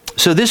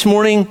So this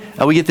morning,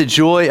 we get the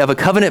joy of a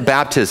covenant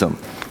baptism.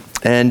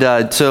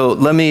 And so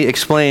let me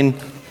explain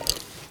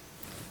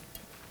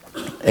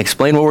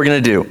what we're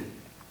going to do.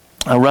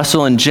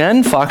 Russell and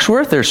Jen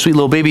Foxworth, their sweet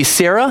little baby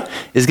Sarah,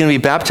 is going to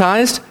be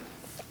baptized.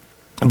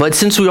 But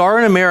since we are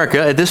in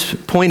America at this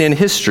point in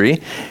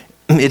history,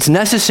 it's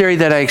necessary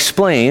that I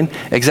explain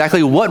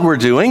exactly what we're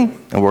doing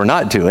and we're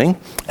not doing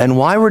and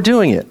why we're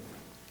doing it.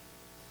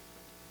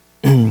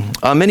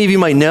 Many of you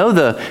might know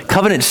the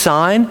covenant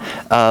sign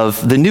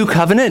of the new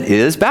covenant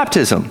is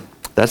baptism.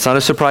 That's not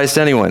a surprise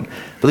to anyone.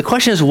 But the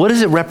question is, what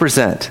does it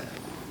represent?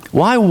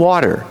 Why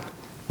water?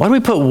 Why do we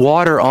put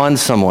water on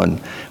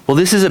someone? Well,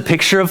 this is a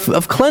picture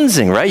of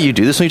cleansing, right? You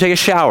do this when you take a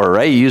shower,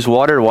 right? You use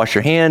water to wash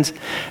your hands,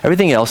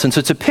 everything else. And so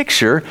it's a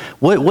picture.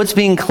 What's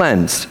being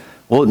cleansed?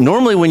 Well,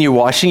 normally when you're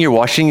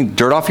washing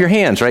dirt off your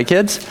hands, right,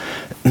 kids?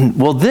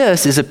 Well,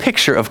 this is a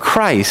picture of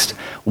Christ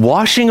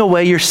washing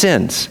away your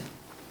sins.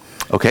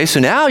 Okay, so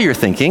now you're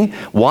thinking,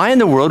 why in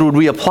the world would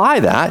we apply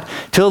that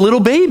to a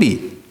little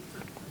baby?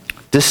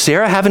 Does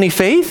Sarah have any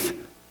faith?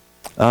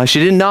 She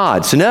didn't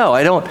nod. So no,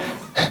 I don't.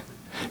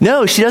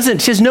 No, she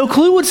doesn't. She has no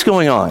clue what's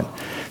going on.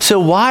 So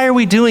why are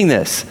we doing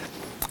this?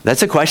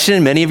 That's a question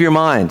in many of your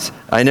minds.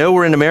 I know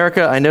we're in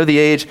America. I know the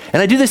age.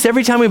 And I do this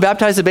every time we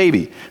baptize a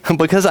baby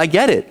because I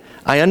get it.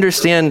 I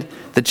understand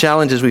the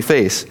challenges we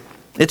face.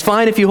 It's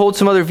fine if you hold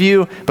some other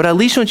view, but at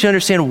least once you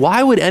understand,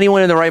 why would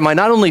anyone in their right mind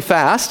not only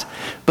fast,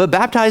 but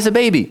baptize a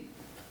baby?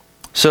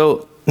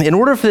 So in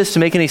order for this to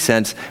make any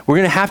sense, we're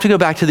going to have to go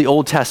back to the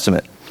Old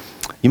Testament.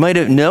 You might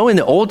know in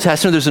the Old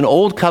Testament, there's an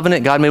old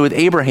covenant God made with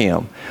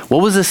Abraham.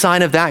 What was the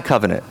sign of that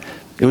covenant?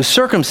 It was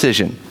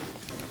circumcision.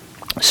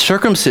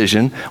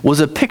 Circumcision was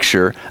a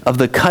picture of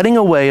the cutting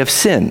away of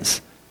sins.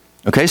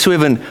 Okay, so we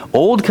have an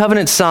old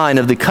covenant sign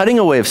of the cutting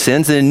away of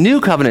sins and a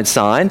new covenant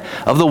sign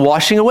of the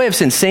washing away of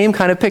sins. Same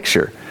kind of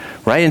picture,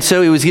 right? And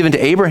so it was given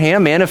to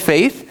Abraham, man of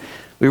faith.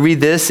 We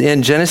read this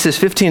in Genesis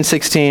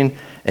 15:16,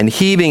 and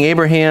he, being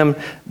Abraham,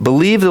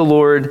 believed the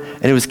Lord,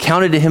 and it was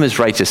counted to him as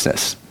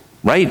righteousness,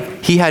 right?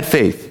 He had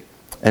faith.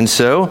 And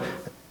so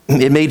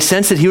it made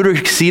sense that he would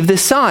receive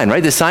this sign,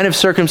 right? The sign of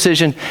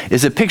circumcision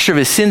is a picture of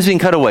his sins being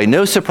cut away.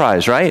 No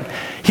surprise, right?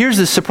 Here's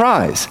the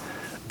surprise.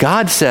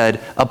 God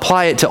said,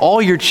 apply it to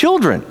all your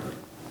children.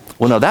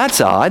 Well, now that's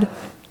odd.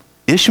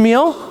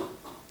 Ishmael?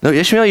 No,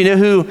 Ishmael, you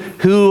know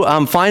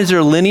who finds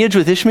their lineage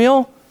with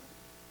Ishmael?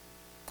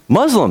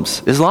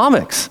 Muslims,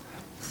 Islamics.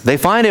 They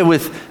find it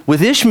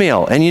with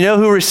Ishmael. And you know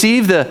who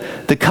received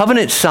the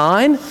covenant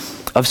sign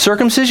of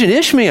circumcision?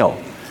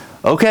 Ishmael.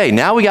 Okay,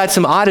 now we got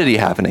some oddity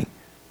happening.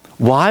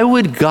 Why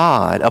would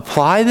God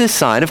apply this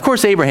sign? Of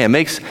course, Abraham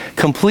makes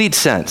complete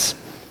sense.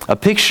 A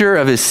picture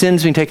of his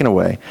sins being taken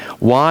away.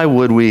 Why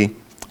would we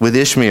with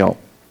Ishmael?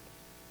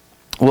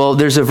 Well,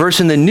 there's a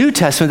verse in the New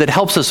Testament that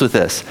helps us with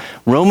this.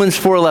 Romans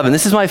 4:11.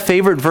 This is my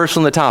favorite verse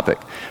on the topic.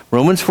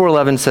 Romans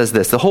 4:11 says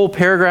this. The whole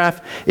paragraph,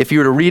 if you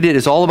were to read it,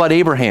 is all about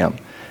Abraham.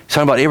 It's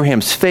talking about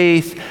Abraham's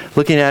faith,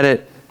 looking at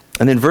it.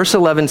 And then verse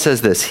 11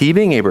 says this. He,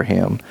 being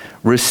Abraham,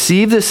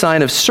 received the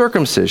sign of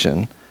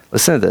circumcision,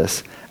 listen to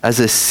this, as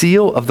a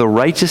seal of the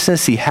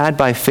righteousness he had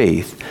by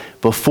faith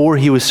before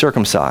he was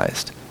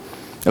circumcised.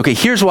 Okay,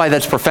 here's why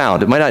that's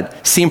profound. It might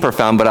not seem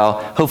profound, but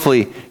I'll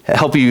hopefully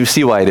help you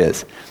see why it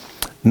is.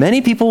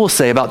 Many people will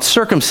say about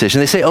circumcision,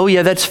 they say, oh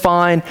yeah, that's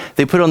fine.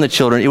 They put it on the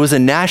children. It was a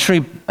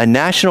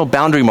national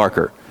boundary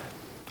marker.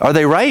 Are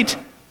they right?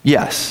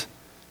 Yes.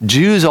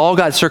 Jews all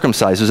got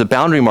circumcised. It was a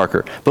boundary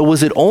marker. But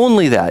was it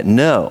only that?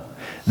 No.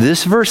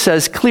 This verse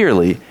says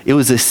clearly it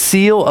was a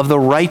seal of the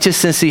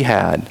righteousness he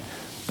had.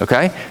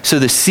 Okay? So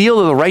the seal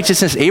of the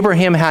righteousness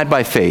Abraham had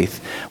by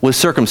faith was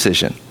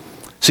circumcision.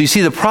 So you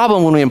see the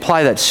problem when we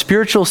apply that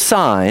spiritual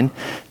sign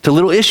to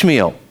little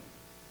Ishmael.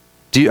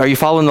 Are you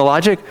following the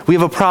logic? We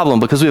have a problem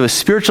because we have a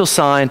spiritual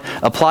sign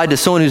applied to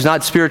someone who's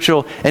not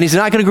spiritual, and he's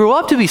not going to grow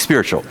up to be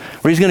spiritual,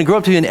 or he's going to grow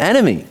up to be an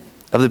enemy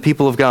of the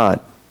people of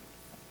God.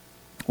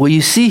 What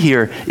you see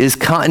here is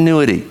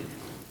continuity.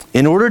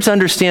 In order to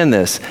understand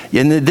this,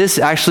 and this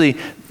actually,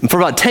 for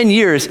about 10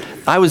 years,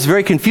 I was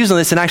very confused on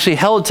this and actually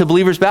held to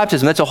believer's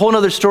baptism. That's a whole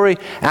other story.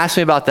 Ask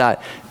me about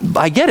that.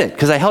 I get it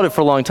because I held it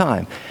for a long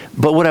time.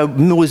 But what I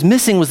was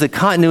missing was the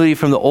continuity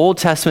from the Old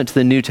Testament to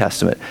the New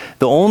Testament.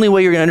 The only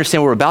way you're going to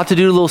understand what we're about to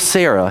do to little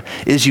Sarah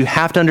is you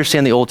have to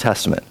understand the Old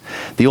Testament.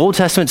 The Old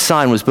Testament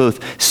sign was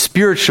both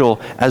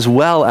spiritual as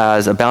well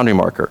as a boundary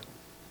marker,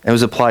 and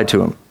was applied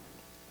to him.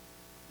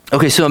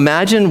 Okay, so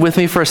imagine with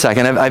me for a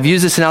second. I've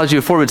used this analogy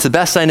before, but it's the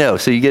best I know,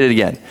 so you get it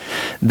again.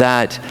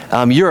 That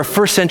you're a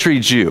first century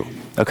Jew.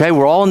 Okay,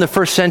 we're all in the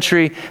first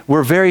century.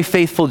 We're very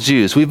faithful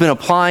Jews. We've been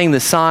applying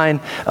the sign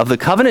of the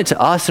covenant to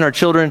us and our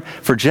children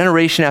for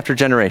generation after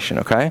generation,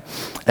 okay?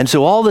 And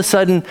so all of a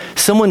sudden,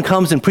 someone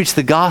comes and preaches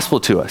the gospel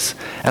to us.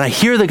 And I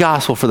hear the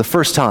gospel for the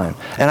first time.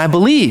 And I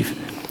believe.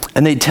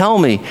 And they tell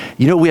me,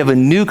 you know, we have a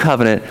new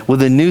covenant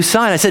with a new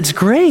sign. I said, it's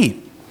great.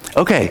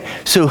 Okay,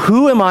 so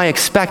who am I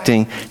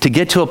expecting to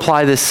get to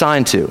apply this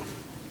sign to?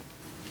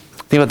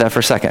 Think about that for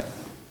a second.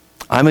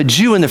 I'm a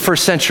Jew in the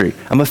first century.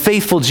 I'm a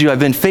faithful Jew. I've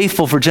been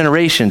faithful for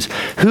generations.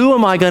 Who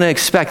am I going to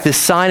expect this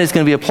sign is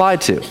going to be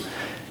applied to?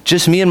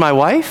 Just me and my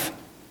wife?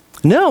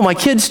 No, my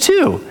kids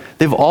too.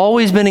 They've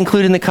always been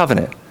included in the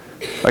covenant.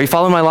 Are you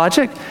following my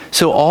logic?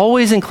 So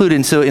always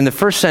included. So in the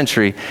first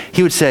century,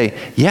 he would say,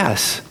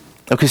 yes.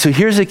 Okay, so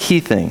here's a key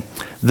thing.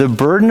 The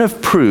burden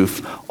of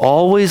proof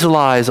always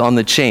lies on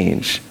the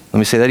change. Let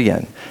me say that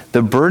again.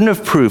 The burden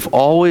of proof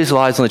always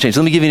lies on the change.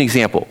 Let me give you an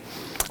example.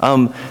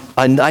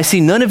 I see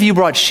none of you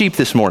brought sheep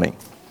this morning.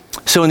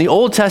 So in the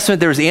Old Testament,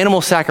 there was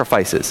animal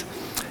sacrifices.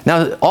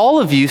 Now,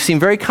 all of you seem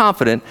very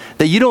confident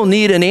that you don't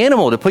need an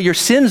animal to put your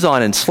sins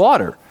on and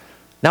slaughter.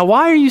 Now,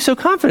 why are you so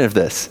confident of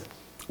this?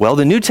 Well,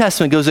 the New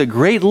Testament goes at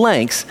great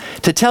lengths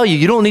to tell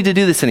you don't need to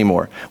do this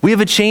anymore. We have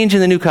a change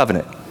in the new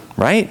covenant,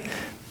 right?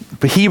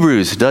 But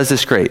Hebrews does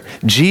this great.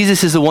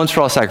 Jesus is the once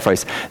for all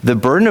sacrifice. The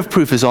burden of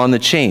proof is on the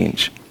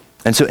change.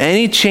 And so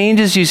any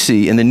changes you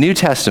see in the New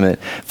Testament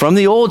from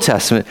the Old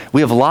Testament,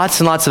 we have lots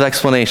and lots of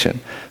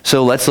explanation.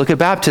 So let's look at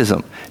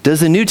baptism.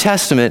 Does the New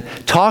Testament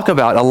talk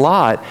about a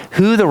lot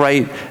who the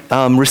right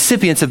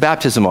recipients of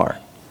baptism are?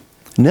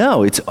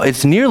 No,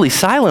 it's nearly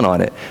silent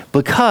on it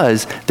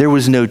because there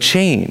was no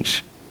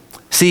change.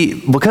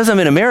 See, because I'm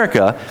in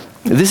America,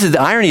 this is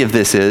the irony of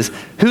this is,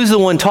 who's the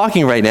one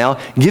talking right now,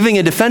 giving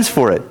a defense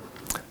for it?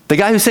 The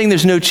guy who's saying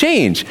there's no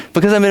change,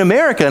 because I'm in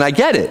America and I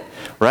get it,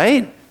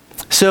 right?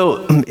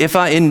 So if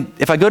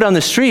I go down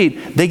the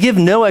street, they give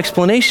no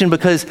explanation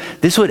because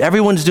this is what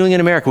everyone's doing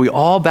in America. We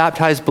all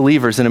baptize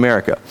believers in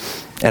America.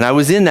 And I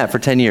was in that for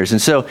 10 years.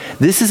 And so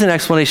this is an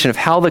explanation of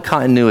how the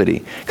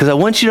continuity, because I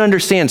want you to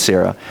understand,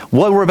 Sarah,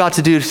 what we're about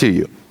to do to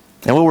you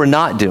and what we're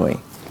not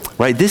doing,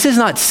 right? This is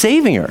not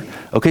saving her.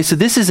 Okay, so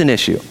this is an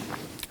issue.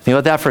 Think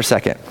about that for a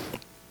second.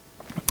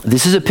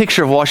 This is a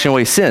picture of washing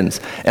away sins.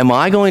 Am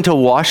I going to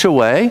wash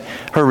away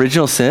her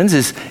original sins?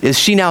 Is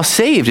she now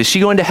saved? Is she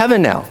going to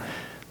heaven now?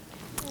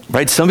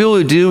 Right? Some people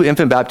who do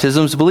infant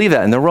baptisms believe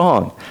that, and they're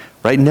wrong.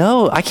 Right?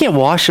 No, I can't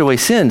wash away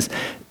sins.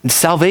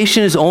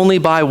 Salvation is only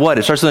by what?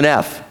 It starts with an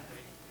F.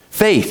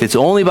 Faith. It's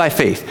only by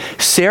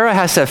faith. Sarah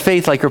has to have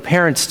faith like her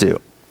parents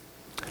do.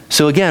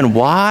 So again,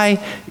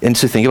 why? And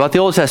so think about the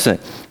Old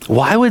Testament.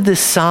 Why would this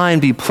sign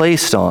be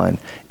placed on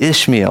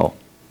Ishmael,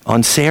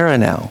 on Sarah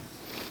now?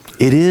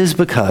 It is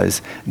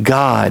because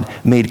God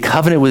made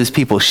covenant with his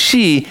people.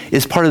 She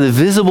is part of the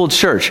visible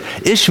church.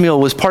 Ishmael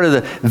was part of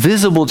the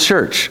visible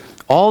church.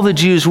 All the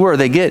Jews were.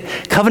 They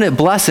get covenant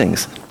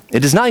blessings.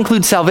 It does not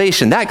include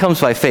salvation. That comes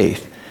by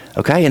faith.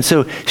 Okay? And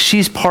so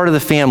she's part of the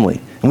family.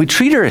 And we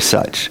treat her as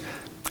such.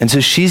 And so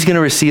she's going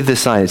to receive this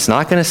sign. It's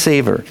not going to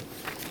save her.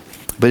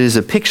 But it is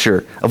a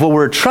picture of what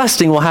we're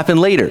trusting will happen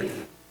later.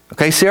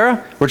 Okay,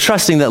 Sarah? We're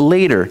trusting that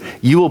later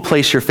you will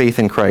place your faith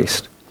in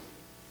Christ.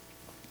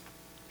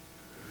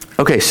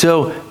 Okay,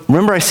 so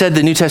remember I said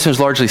the New Testament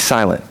is largely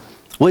silent.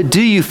 What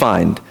do you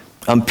find?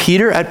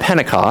 Peter at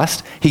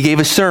Pentecost, he gave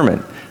a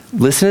sermon.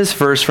 Listen to this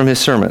verse from his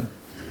sermon.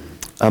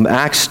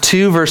 Acts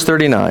 2, verse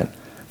 39.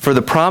 For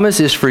the promise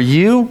is for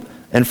you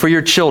and for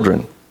your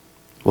children.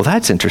 Well,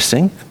 that's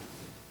interesting.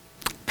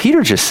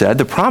 Peter just said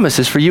the promise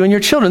is for you and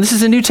your children. This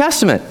is the New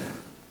Testament.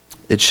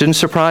 It shouldn't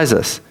surprise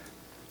us.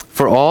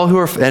 For all who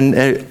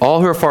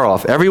are far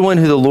off, everyone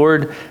who the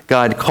Lord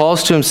God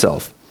calls to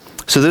himself.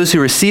 So those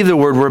who received the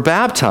word were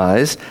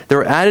baptized. There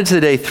were added to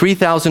the day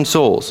 3,000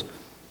 souls.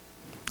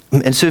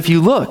 And so if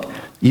you look,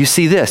 you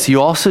see this.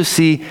 You also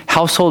see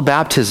household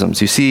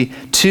baptisms. You see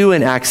 2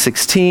 in Acts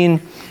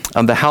 16,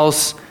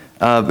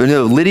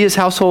 Lydia's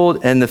household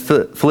and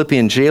the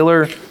Philippian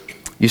jailer.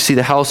 You see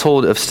the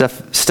household of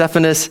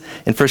Stephanus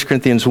in 1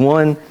 Corinthians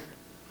 1.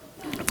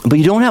 But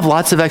you don't have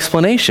lots of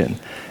explanation.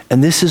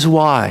 And this is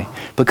why.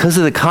 Because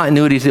of the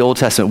continuity to the Old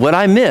Testament. What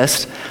I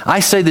missed, I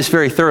studied this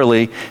very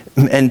thoroughly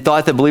and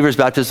thought that believers'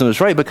 baptism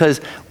was right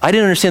because I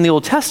didn't understand the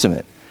Old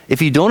Testament.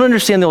 If you don't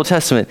understand the Old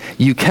Testament,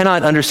 you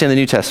cannot understand the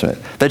New Testament.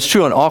 That's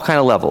true on all kinds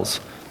of levels.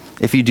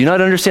 If you do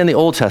not understand the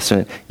Old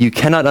Testament, you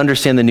cannot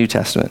understand the New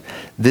Testament.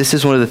 This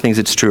is one of the things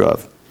it's true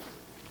of.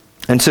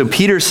 And so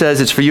Peter says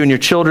it's for you and your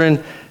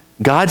children.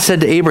 God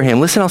said to Abraham,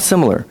 listen how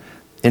similar,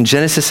 in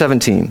Genesis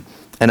 17,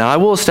 and I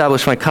will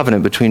establish my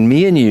covenant between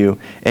me and you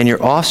and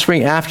your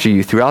offspring after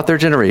you throughout their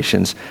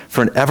generations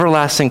for an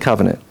everlasting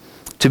covenant,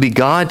 to be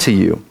God to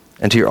you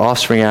and to your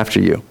offspring after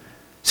you.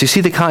 So you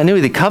see the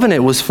continuity. The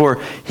covenant was for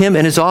him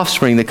and his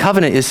offspring. The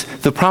covenant is,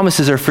 the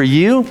promises are for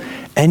you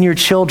and your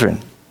children.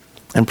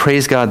 And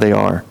praise God they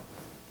are.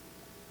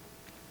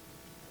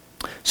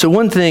 So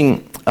one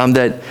thing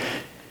that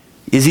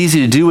is easy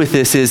to do with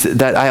this is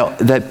that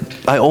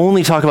I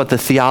only talk about the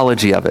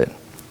theology of it.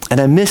 And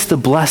I miss the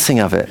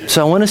blessing of it.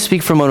 So I want to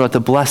speak for a moment about the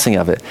blessing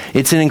of it.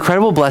 It's an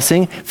incredible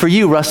blessing for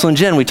you, Russell and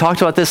Jen. We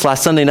talked about this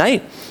last Sunday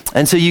night.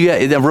 And so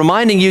I'm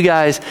reminding you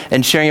guys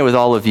and sharing it with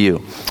all of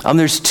you.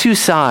 There's 2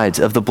 sides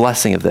of the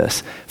blessing of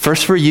this.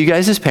 First for you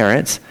guys as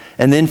parents,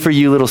 and then for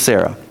you, little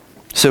Sarah.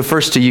 So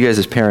first to you guys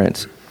as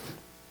parents.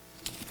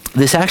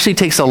 This actually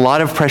takes a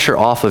lot of pressure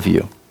off of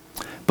you.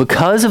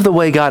 Because of the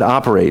way God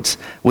operates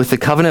with the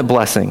covenant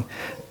blessing,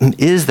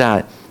 is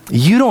that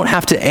you don't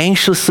have to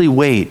anxiously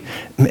wait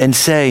and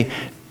say,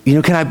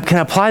 can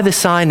I apply the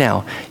sign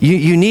now?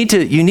 You need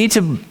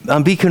to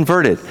be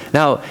converted.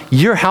 Now,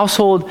 your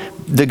household,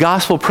 the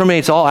gospel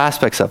permeates all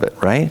aspects of it,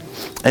 right?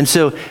 And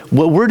so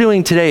what we're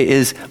doing today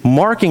is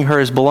marking her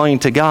as belonging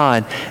to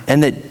God,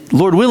 and that,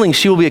 Lord willing,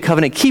 she will be a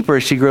covenant keeper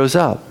as she grows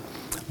up.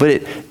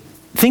 But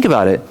think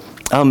about it.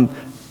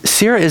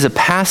 Sarah is a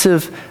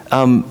passive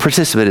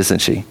participant, isn't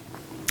she?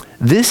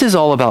 This is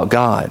all about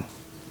God.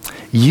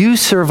 You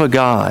serve a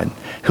God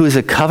who is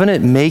a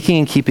covenant-making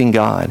and keeping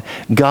God.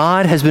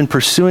 God has been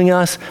pursuing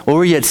us while we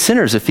were yet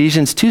sinners.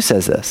 Ephesians 2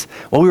 says this.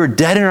 While we were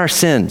dead in our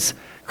sins,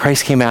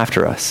 Christ came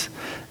after us.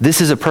 This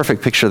is a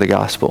perfect picture of the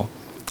gospel.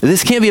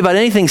 This can't be about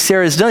anything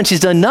Sarah's done. She's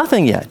done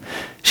nothing yet.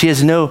 She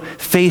has no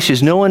faith. She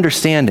has no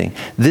understanding.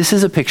 This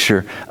is a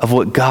picture of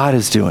what God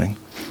is doing.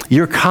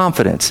 Your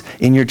confidence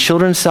in your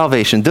children's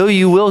salvation, though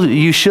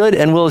you should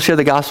and will share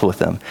the gospel with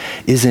them,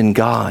 is in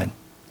God.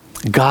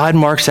 God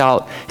marks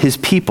out his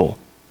people,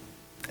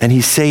 and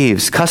he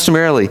saves,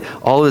 customarily,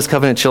 all of his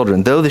covenant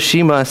children. Though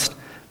she must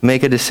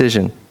make a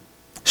decision,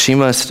 she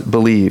must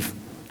believe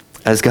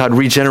as God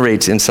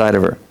regenerates inside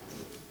of her.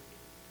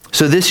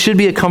 So this should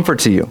be a comfort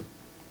to you,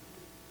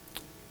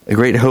 a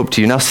great hope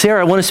to you. Now,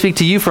 Sarah, I want to speak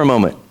to you for a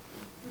moment.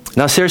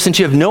 Now, Sarah, since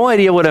you have no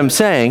idea what I'm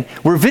saying,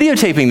 we're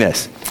videotaping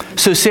this.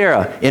 So,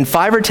 Sarah, in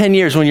 5 or 10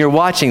 years when you're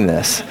watching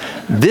this,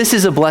 this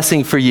is a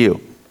blessing for you.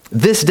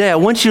 This day, I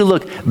want you to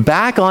look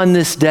back on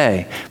this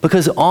day,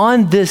 because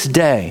on this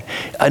day,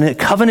 a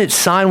covenant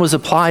sign was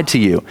applied to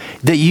you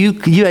that you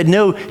had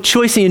no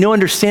choice and you had no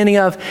understanding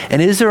of,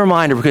 and it is a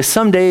reminder, because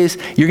some days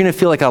you're going to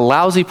feel like a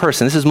lousy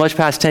person. This is much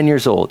past 10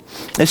 years old.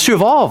 It's true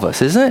of all of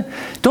us, isn't it?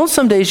 Don't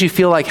some days you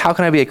feel like, how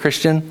can I be a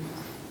Christian?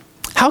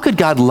 How could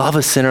God love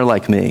a sinner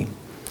like me?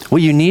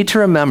 What you need to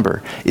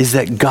remember is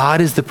that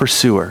God is the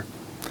pursuer.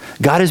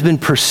 God has been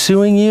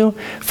pursuing you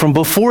from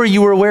before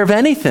you were aware of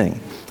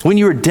anything, when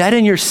you were dead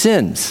in your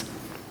sins.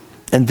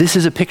 And this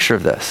is a picture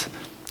of this.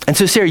 And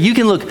so, Sarah, you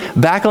can look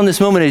back on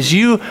this moment as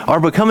you are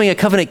becoming a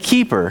covenant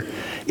keeper.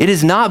 It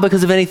is not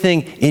because of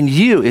anything in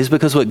you. It is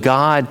because what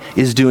God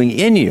is doing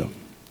in you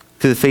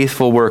through the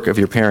faithful work of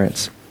your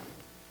parents.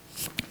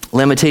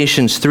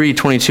 Lamentations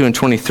 3:22 and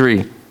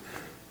 23.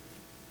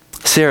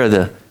 Sarah,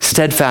 the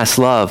steadfast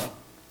love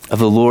of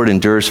the Lord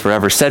endures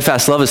forever.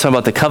 Steadfast love is talking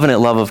about the covenant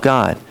love of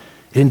God.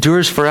 It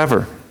endures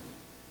forever.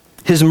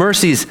 His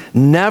mercies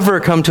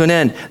never come to an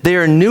end. They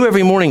are new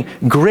every morning.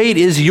 Great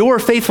is your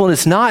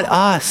faithfulness, not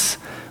us,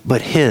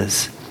 but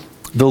his.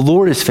 The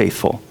Lord is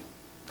faithful.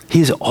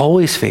 He is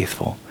always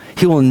faithful.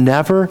 He will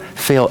never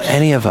fail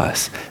any of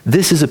us.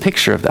 This is a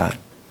picture of that.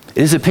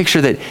 It is a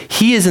picture that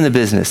he is in the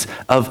business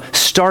of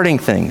starting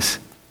things,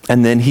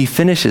 and then he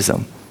finishes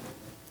them.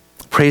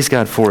 Praise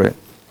God for it.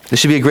 This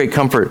should be a great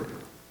comfort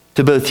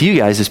to both you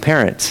guys as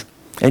parents,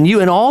 and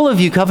you and all of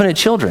you covenant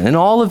children, and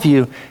all of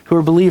you who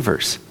are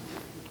believers.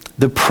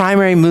 The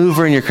primary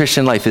mover in your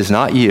Christian life is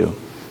not you,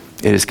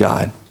 it is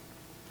God.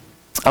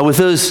 With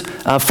those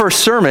first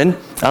sermon,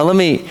 let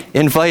me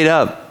invite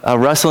up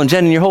Russell and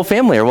Jen, and your whole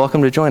family are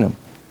welcome to join them.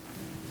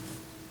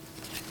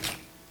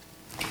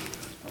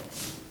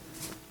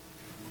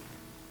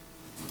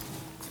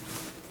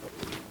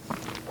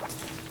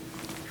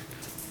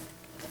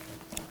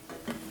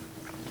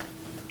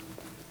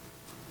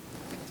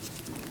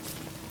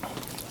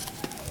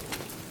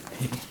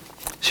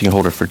 So you can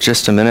hold her for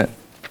just a minute.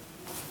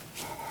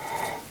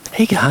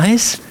 Hey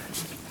guys,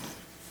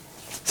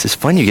 this is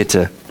fun. You get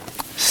to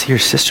see your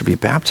sister be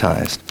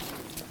baptized.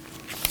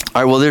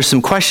 All right, well, there's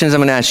some questions I'm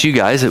going to ask you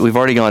guys that we've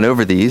already gone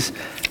over these,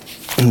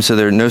 so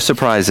there are no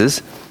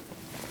surprises.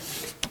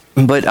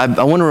 But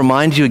I want to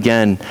remind you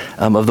again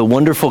of the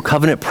wonderful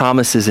covenant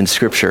promises in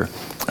Scripture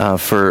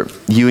for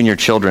you and your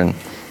children.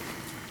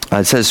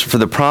 It says, for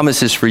the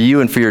promises for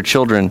you and for your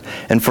children,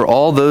 and for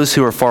all those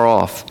who are far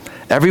off,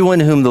 everyone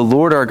whom the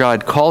Lord our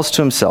God calls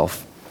to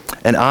himself.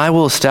 And I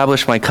will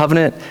establish my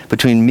covenant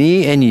between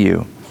me and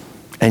you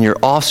and your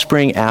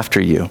offspring after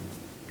you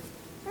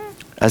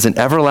as an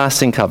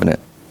everlasting covenant,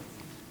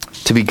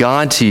 to be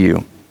God to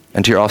you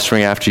and to your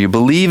offspring after you.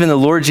 Believe in the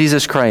Lord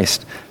Jesus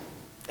Christ,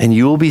 and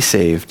you will be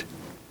saved,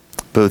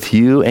 both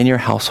you and your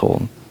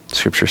household,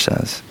 Scripture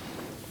says.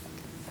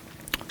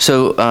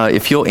 So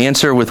if you'll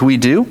answer with we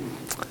do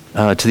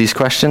to these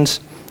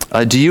questions.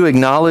 Do you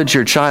acknowledge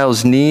your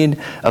child's need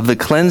of the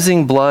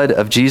cleansing blood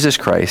of Jesus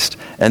Christ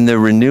and the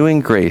renewing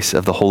grace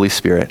of the Holy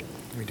Spirit?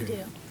 We do.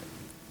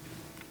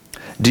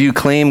 Do you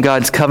claim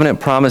God's covenant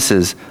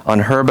promises on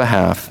her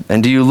behalf?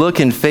 And do you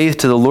look in faith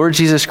to the Lord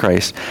Jesus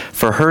Christ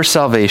for her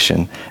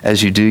salvation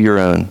as you do your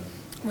own?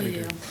 We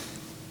do.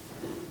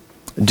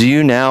 Do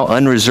you now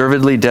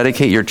unreservedly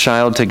dedicate your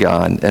child to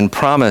God and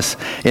promise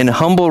in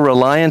humble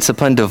reliance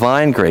upon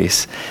divine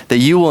grace that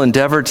you will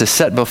endeavor to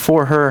set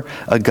before her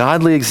a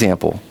godly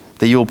example,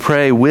 that you will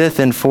pray with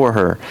and for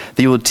her,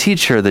 that you will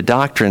teach her the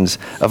doctrines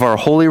of our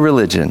holy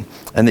religion,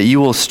 and that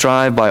you will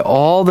strive by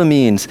all the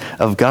means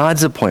of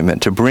God's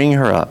appointment to bring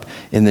her up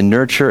in the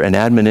nurture and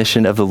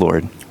admonition of the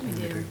Lord? We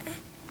do.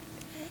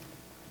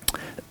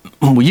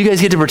 Well, you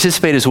guys get to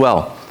participate as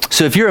well.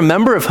 So if you're a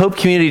member of Hope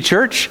Community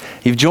Church,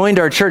 you've joined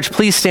our church,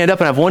 please stand up,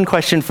 and I have one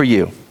question for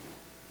you.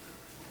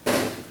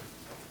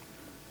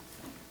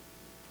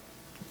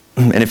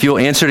 And if you'll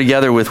answer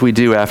together with we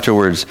do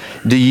afterwards,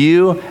 do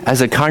you,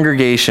 as a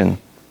congregation,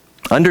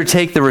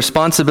 undertake the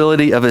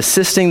responsibility of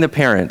assisting the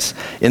parents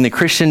in the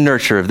Christian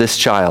nurture of this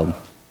child?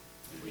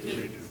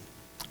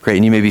 Great,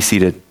 and you may be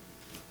seated.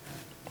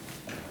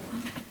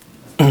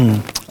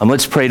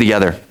 Let's pray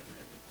together.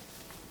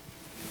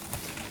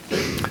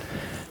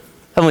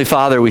 Heavenly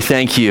Father, we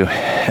thank you.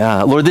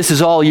 Lord, this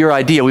is all your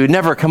idea. We would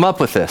never come up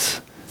with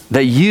this.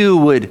 That you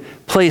would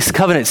place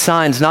covenant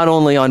signs not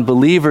only on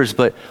believers,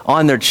 but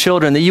on their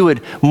children. That you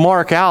would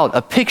mark out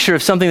a picture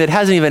of something that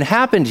hasn't even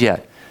happened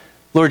yet.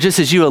 Lord, just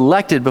as you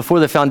elected before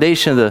the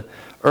foundation of the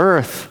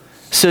earth,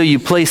 so you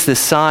place this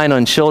sign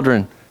on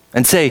children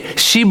and say,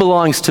 she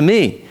belongs to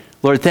me.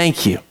 Lord,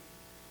 thank you.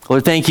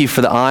 Lord, thank you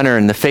for the honor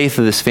and the faith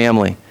of this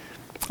family.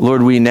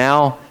 Lord, we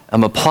now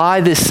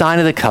apply this sign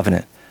of the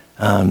covenant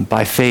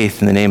by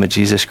faith in the name of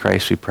Jesus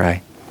Christ, we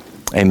pray.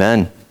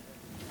 Amen.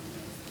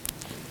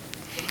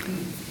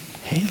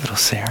 Hey, little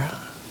Sarah.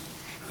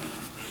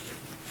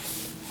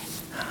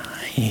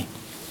 Hi.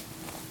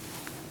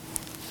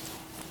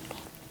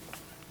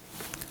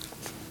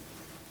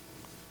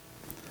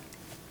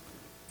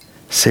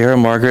 Sarah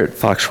Margaret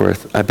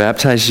Foxworth, I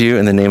baptize you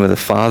in the name of the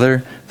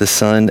Father, the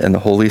Son, and the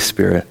Holy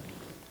Spirit.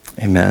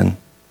 Amen.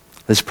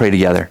 Let's pray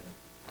together.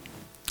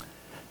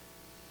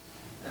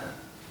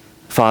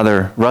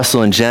 Father,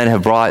 Russell and Jen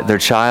have brought their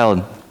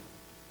child,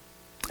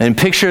 and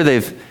picture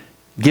they've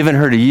given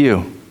her to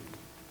you.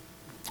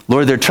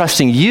 Lord, they're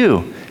trusting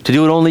you to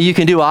do what only you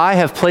can do. I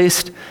have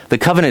placed the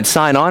covenant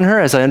sign on her,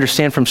 as I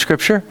understand from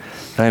Scripture,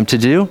 that I am to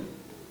do.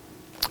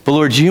 But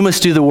Lord, you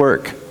must do the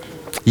work.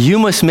 You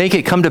must make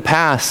it come to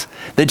pass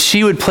that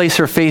she would place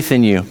her faith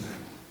in you.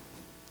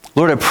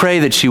 Lord, I pray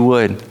that she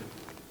would.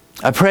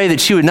 I pray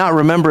that she would not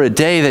remember a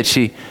day that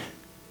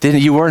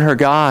you weren't her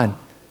God.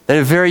 That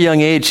at a very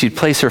young age, she'd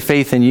place her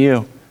faith in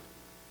you.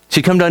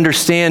 She'd come to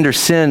understand her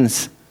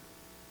sins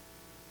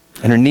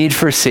and her need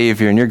for a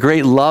Savior and your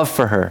great love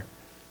for her.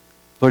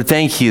 Lord,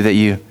 thank you that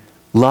you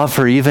love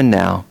her even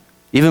now,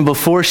 even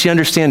before she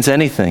understands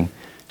anything,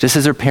 just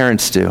as her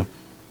parents do.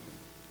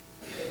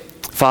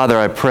 Father,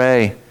 I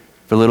pray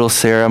for little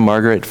Sarah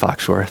Margaret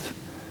Foxworth.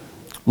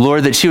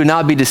 Lord, that she would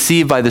not be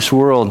deceived by this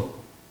world.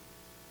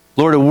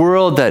 Lord, a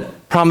world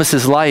that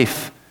promises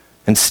life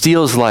and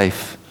steals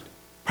life,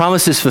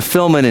 promises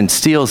fulfillment and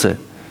steals it,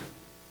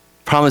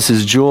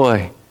 promises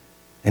joy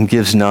and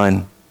gives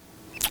none.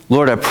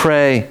 Lord, I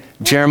pray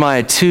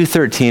Jeremiah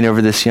 2:13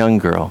 over this young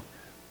girl.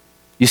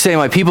 You say,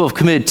 my people have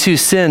committed two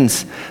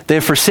sins. They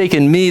have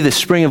forsaken me, the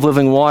spring of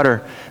living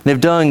water.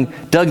 They've dug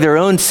their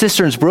own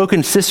cisterns,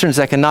 broken cisterns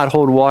that cannot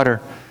hold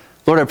water.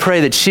 Lord, I pray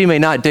that she may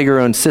not dig her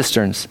own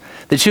cisterns,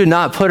 that she would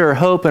not put her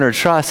hope and her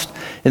trust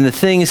in the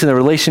things and the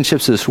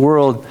relationships of this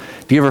world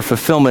to give her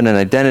fulfillment and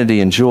identity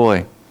and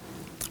joy.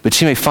 But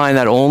she may find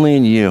that only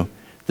in you,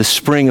 the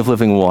spring of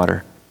living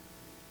water.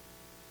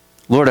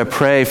 Lord, I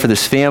pray for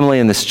this family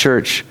and this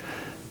church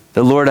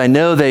that, Lord, I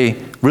know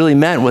they really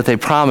meant what they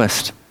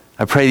promised.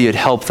 I pray that you'd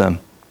help them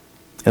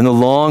in the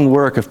long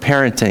work of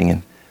parenting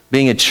and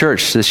being a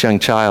church to this young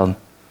child.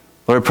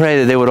 Lord, I pray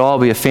that they would all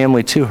be a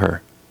family to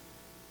her.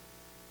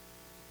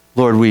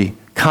 Lord, we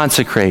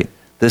consecrate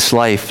this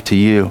life to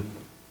you.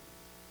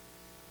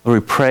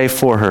 Lord, we pray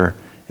for her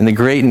in the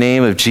great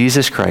name of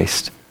Jesus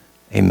Christ.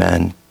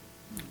 Amen.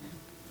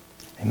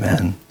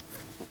 Amen.